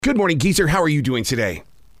Good morning, Geezer. How are you doing today?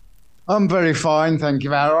 I'm very fine, thank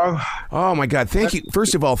you, Arrow. Oh, my God. Thank you.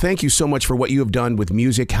 First of all, thank you so much for what you have done with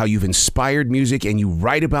music, how you've inspired music, and you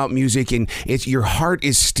write about music, and your heart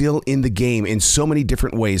is still in the game in so many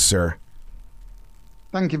different ways, sir.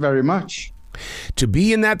 Thank you very much. To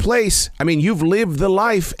be in that place, I mean, you've lived the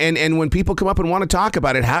life, and when people come up and want to talk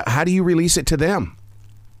about it, how do you release it to them?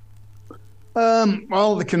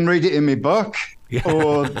 Well, they can read it in my book,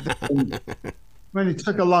 or it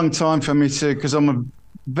took a long time for me to, because I'm a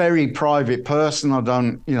very private person. I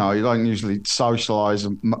don't usually socialize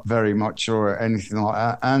very much or anything like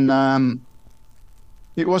that. And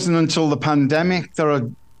it wasn't until the pandemic that I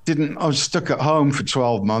was stuck at home for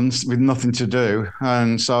 12 months with nothing to do.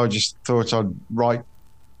 And so I just thought I'd write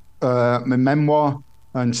my memoir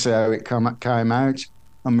and see how it came out.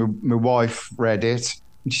 And my wife read it.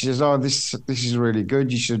 And she says, "Oh, this is really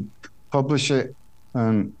good. You should publish it."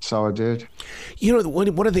 And so I did. You know,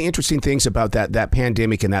 one of the interesting things about that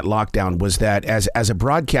pandemic and that lockdown was that as a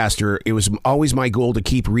broadcaster, it was always my goal to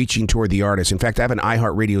keep reaching toward the artist. In fact, I have an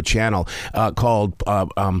iHeartRadio channel called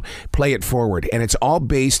Play It Forward, and it's all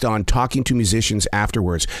based on talking to musicians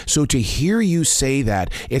afterwards. So to hear you say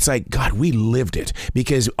that, it's like, God, we lived it,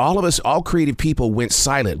 because all of us, all creative people, went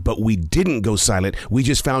silent, but we didn't go silent. We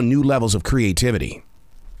just found new levels of creativity.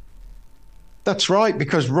 That's right,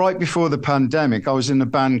 because right before the pandemic, I was in a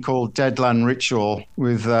band called Deadland Ritual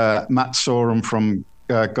with Matt Sorum from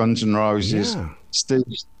Guns N' Roses, yeah.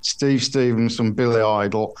 Steve Stevens from Billy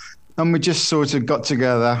Idol, and we just sort of got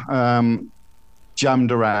together,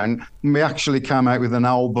 jammed around, and we actually came out with an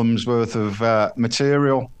album's worth of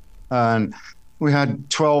material, and we had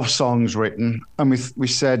 12 songs written, and we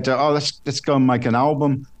said, let's go and make an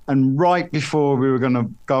album. And right before we were going to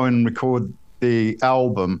go and record the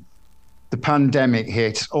album, the pandemic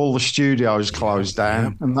hit, all the studios closed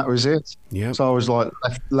down, and that was it. Yeah. So I was like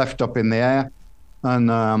left up in the air, and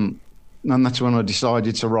that's when I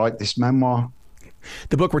decided to write this memoir.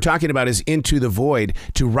 The book we're talking about is Into the Void.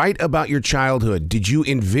 To write about your childhood, did you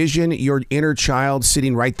envision your inner child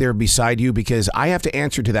sitting right there beside you? Because I have to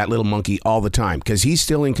answer to that little monkey all the time, because he's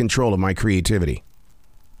still in control of my creativity.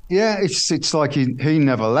 Yeah, it's like he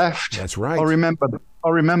never left. That's right. I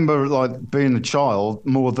remember like being a child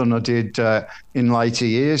more than I did in later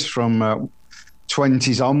years, from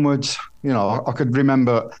 20s onwards. You know, I could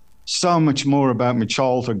remember so much more about my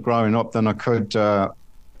childhood growing up than I could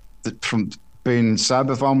from being in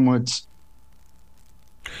Sabbath onwards.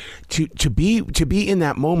 To be in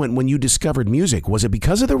that moment when you discovered music, was it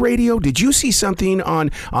because of the radio? Did you see something on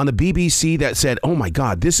the BBC that said, "Oh my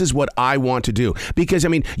God, this is what I want to do"? Because I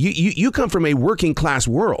mean, you come from a working class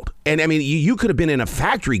world, and I mean, you could have been in a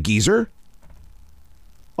factory, Geezer.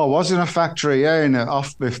 I was in a factory, yeah, in an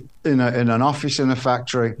office in a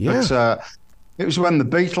factory. Yeah. But it was when the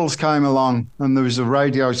Beatles came along, and there was a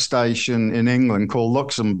radio station in England called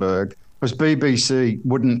Luxembourg, because BBC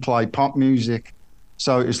wouldn't play pop music.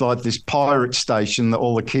 So it was like this pirate station that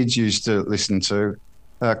all the kids used to listen to,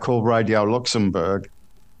 called Radio Luxembourg.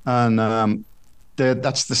 And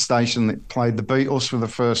that's the station that played the Beatles for the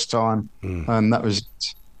first time. And that was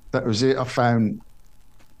it. I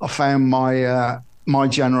found my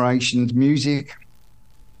generation's music.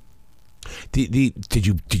 Did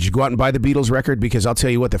you go out and buy the Beatles record? Because I'll tell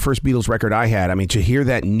you what, the first Beatles record I had, I mean, to hear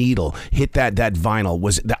that needle hit that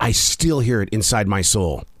vinyl, I still hear it inside my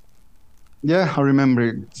soul. Yeah, I remember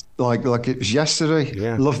it like it was yesterday.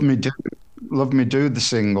 Yeah. Love Me Do, the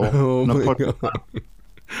single. Oh, and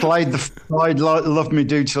played Love Me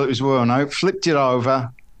Do till it was worn out, flipped it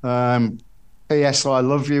over. P.S. I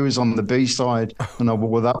Love You is on the B-side, and I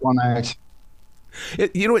wore that one out.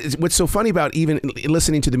 You know what's so funny about even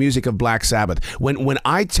listening to the music of Black Sabbath, when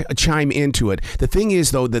I chime into it, the thing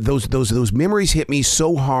is though that those memories hit me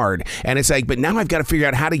so hard, and it's like, but now I've got to figure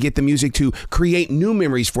out how to get the music to create new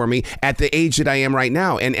memories for me at the age that I am right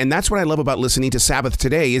now, and that's what I love about listening to Sabbath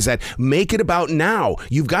today, is that make it about now.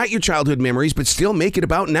 You've got your childhood memories, but still make it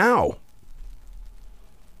about now.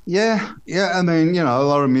 Yeah. I mean, you know, a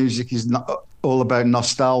lot of music is not all about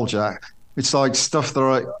nostalgia. It's like stuff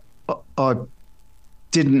that I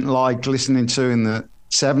didn't like listening to in the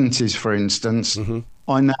 70s, for instance. Mm-hmm.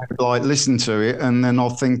 I now like listen to it, and then I'll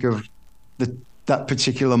think of that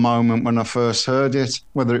particular moment when I first heard it,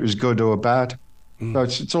 whether it was good or bad. So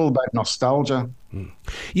it's all about nostalgia.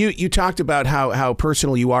 You talked about how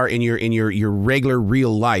personal you are in your regular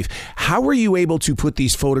real life. How were you able to put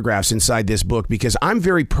these photographs inside this book? Because I'm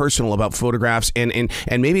very personal about photographs, and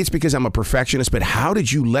maybe it's because I'm a perfectionist, but how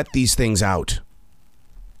did you let these things out?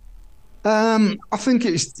 I think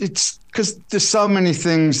it's because there's so many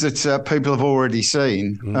things that people have already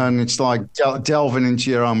seen, and it's like delving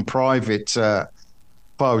into your own private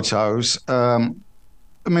photos.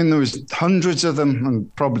 I mean, there was hundreds of them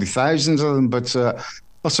and probably thousands of them, but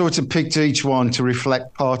I sort of picked each one to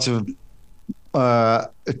reflect part of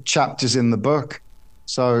chapters in the book.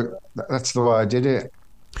 So that's the way I did it.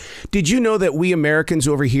 Did you know that we Americans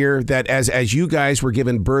over here, that as you guys were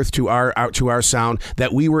giving birth to our sound,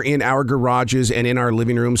 that we were in our garages and in our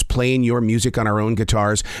living rooms playing your music on our own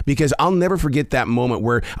guitars? Because I'll never forget that moment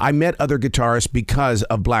where I met other guitarists because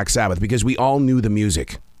of Black Sabbath, because we all knew the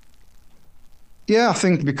music. Yeah, I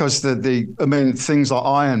think because I mean, things like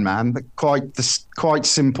Iron Man, quite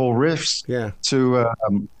simple riffs. Yeah.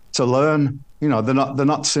 To learn. You know, they're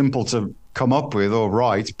not simple to come up with or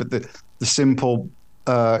write, but the simple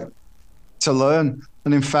to learn.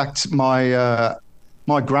 And in fact, my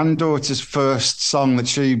granddaughter's first song that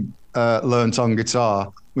she learnt on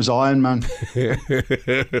guitar was Iron Man.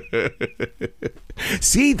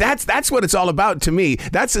 See, that's what it's all about to me.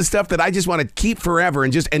 That's the stuff that I just want to keep forever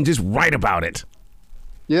and just write about it.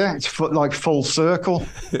 Yeah, it's like full circle.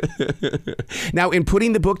 Now, in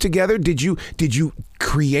putting the book together, did you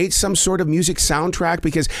create some sort of music soundtrack?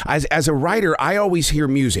 Because as a writer, I always hear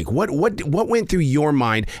music. What went through your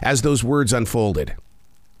mind as those words unfolded?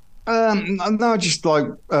 No, just like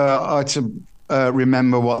I had to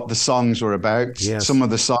remember what the songs were about. Yes. Some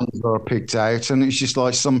of the songs were picked out, and it's just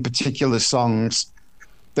like some particular songs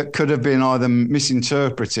that could have been either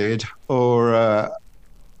misinterpreted or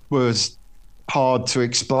was hard to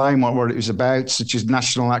explain what it was about, such as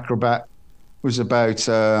National Acrobat was about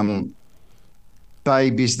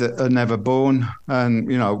babies that are never born, and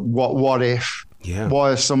you know, what if? Yeah.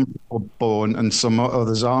 Why are some people born and some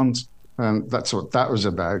others aren't? And that's what that was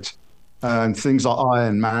about. And things like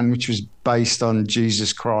Iron Man, which was based on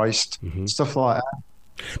Jesus Christ, stuff like that.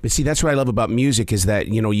 But see, that's what I love about music is that,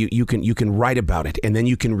 you know, you can write about it and then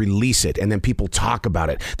you can release it and then people talk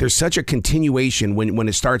about it. There's such a continuation when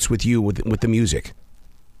it starts with you with the music.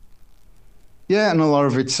 Yeah, and a lot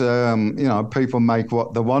of it's, you know, people make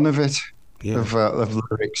what they want of it, Yeah. of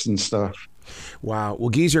lyrics and stuff. Wow. Well,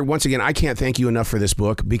 Geezer, once again, I can't thank you enough for this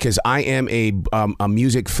book because I am a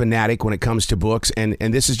music fanatic when it comes to books, and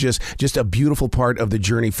this is just a beautiful part of the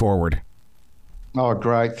journey forward. Oh,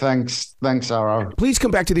 great. Thanks, Arrow. Please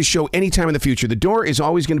come back to this show anytime in the future. The door is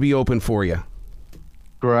always going to be open for you.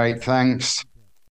 Great. Thanks.